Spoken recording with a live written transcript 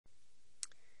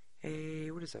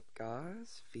what is up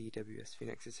guys,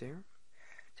 VWS here.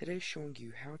 Today showing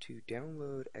you how to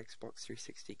download Xbox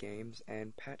 360 games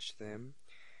and patch them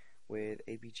with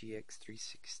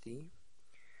abgx360.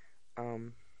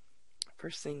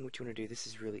 First thing what you want to do, this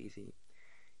is really easy.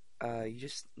 You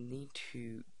just need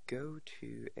to go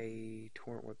to a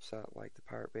torrent website like the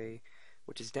Pirate Bay,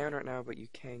 which is down right now, but you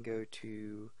can go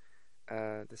to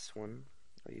this one.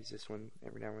 I use this one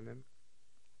every now and then.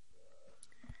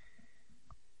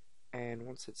 And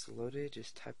once it's loaded,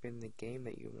 just type in the game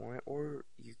that you want, or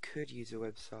you could use a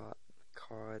website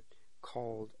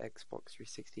called Xbox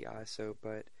 360 ISO,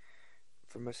 but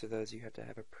for most of those you have to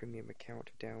have a premium account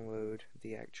to download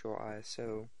the actual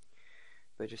ISO.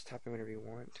 But just type in whatever you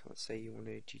want. Let's say you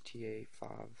wanted GTA 5,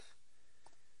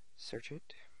 search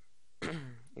it,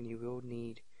 and you will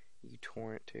need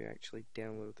uTorrent to actually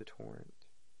download the torrent.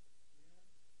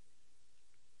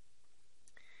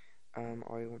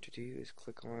 All you want to do is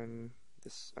click on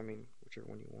this, whichever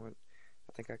one you want.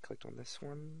 I think I clicked on this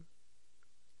one.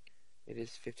 It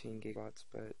is 15 gigabytes,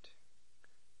 but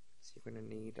so you're going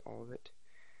to need all of it.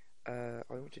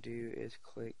 All you want to do is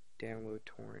click download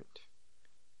torrent,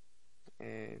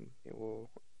 and it will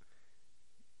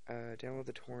download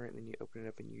the torrent, and then you open it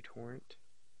up in uTorrent.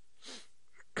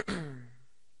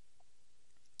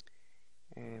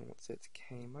 And once it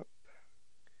came up,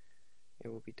 it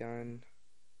will be done.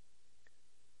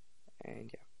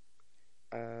 And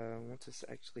yeah, once it's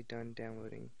actually done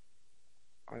downloading,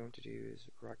 all you want to do is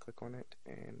right click on it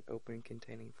and open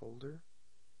containing folder,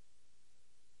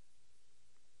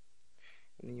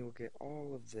 and then you will get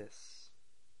all of this.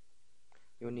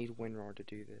 You'll need WinRAR to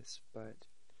do this, but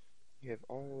you have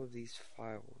all of these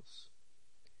files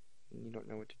and you don't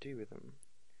know what to do with them.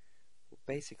 Well,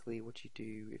 basically what you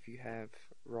do, if you have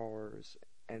RARs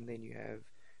and then you have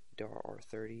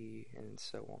 .r30 and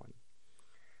so on,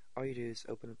 all you do is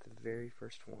open up the very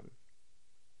first one.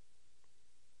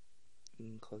 You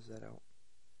can close that out.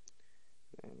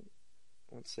 And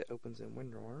once it opens in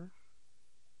WinRAR,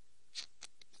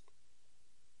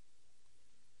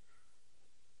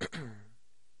 kind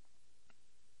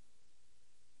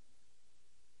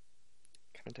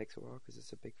of takes a while because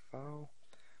it's a big file.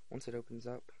 Once it opens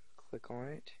up, click on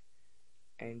it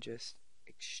and just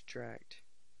extract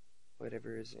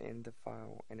whatever is in the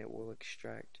file, and it will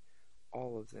extract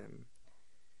all of them.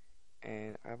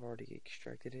 And I've already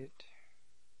extracted it,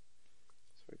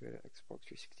 so I go to Xbox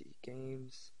 360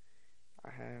 games. I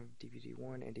have DVD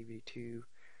 1 and DVD 2.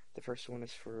 The first one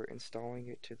is for installing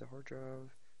it to the hard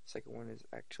drive. The second one is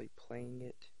actually playing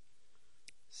it.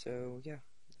 So yeah,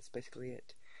 that's basically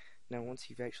it. Now once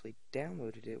you've actually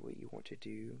downloaded it, what you want to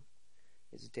do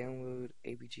is download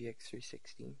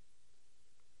abgx360.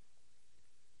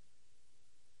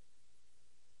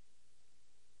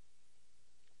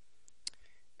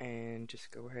 And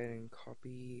just go ahead and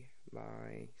copy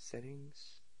my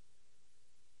settings.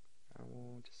 I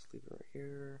will just leave it right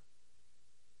here.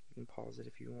 You can pause it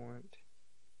if you want.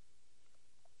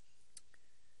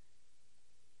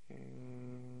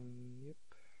 And yep.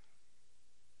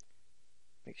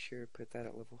 Make sure to put that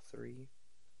at level 3.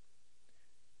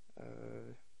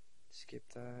 Skip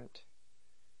that.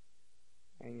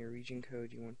 And your region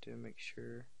code, you want to make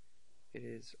sure it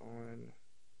is on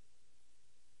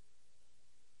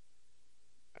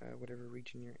whatever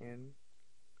region you're in,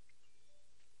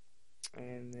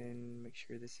 and then make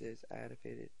sure this is add if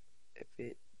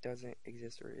it doesn't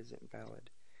exist or isn't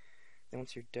valid. Then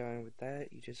once you're done with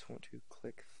that, you just want to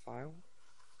click File,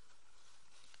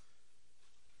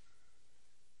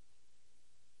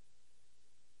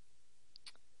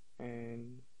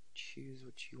 and choose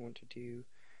what you want to do.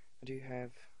 I do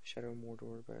have Shadow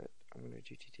Mordor, but I'm going to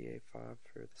do GTA 5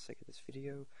 for the sake of this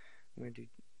video. I'm going to do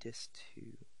Disc 2.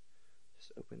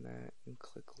 Just open that and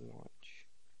click Launch.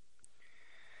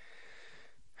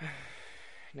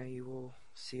 Now you will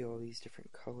see all these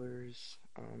different colors.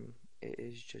 It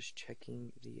is just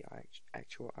checking the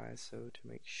actual ISO to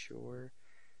make sure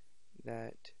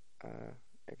that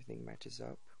everything matches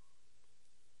up.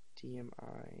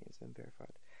 DMI is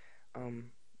unverified.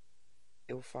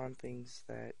 It will find things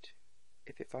that,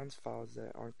 if it finds files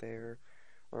that aren't there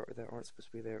or that aren't supposed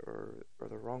to be there, or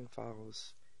the wrong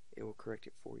files, it will correct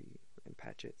it for you and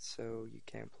patch it, so you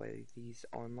can play these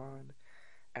online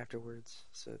afterwards,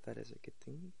 so that is a good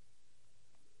thing.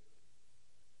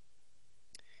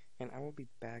 And I will be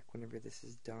back whenever this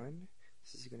is done.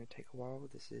 This is going to take a while.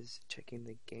 This is checking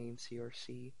the game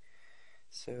CRC,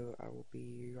 so I will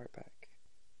be right back.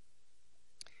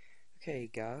 Okay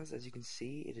guys, as you can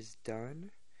see, it is done.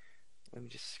 Let me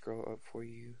just scroll up for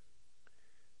you.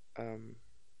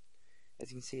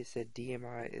 As you can see, it said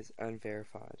DMI is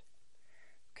unverified.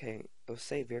 Okay, it'll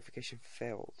say verification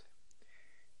failed,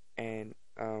 and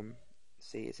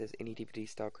see, it says any DVD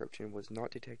style corruption was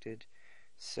not detected,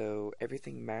 so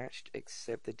everything matched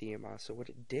except the DMI. So what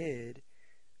it did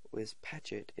was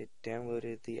patch it. It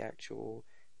downloaded the actual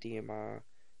DMI,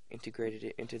 integrated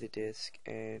it into the disk,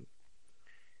 and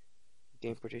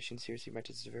game partition seriously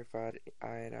matches the verified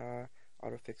INI.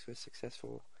 Autofix was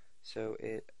successful, so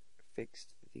it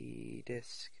fixed the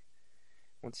disk.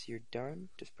 Once you're done,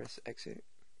 just press exit,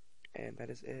 and that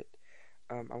is it.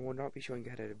 I will not be showing you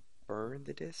how to burn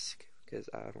the disk because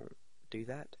I don't do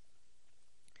that.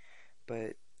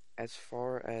 But as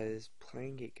far as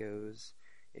playing it goes,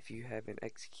 if you have an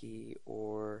X key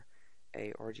or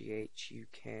a RGH, you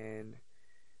can.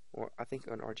 Well, I think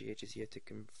on RGHs you have to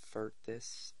convert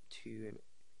this to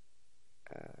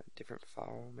a different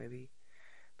file, maybe.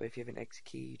 But if you have an X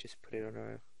key, you just put it on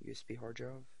a USB hard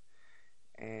drive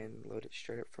and load it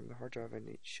straight up from the hard drive, and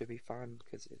it should be fine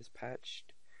because it is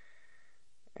patched.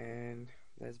 And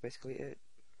that is basically it.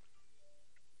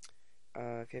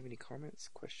 If you have any comments,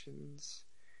 questions,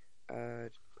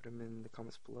 put them in the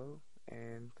comments below,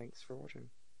 and thanks for watching.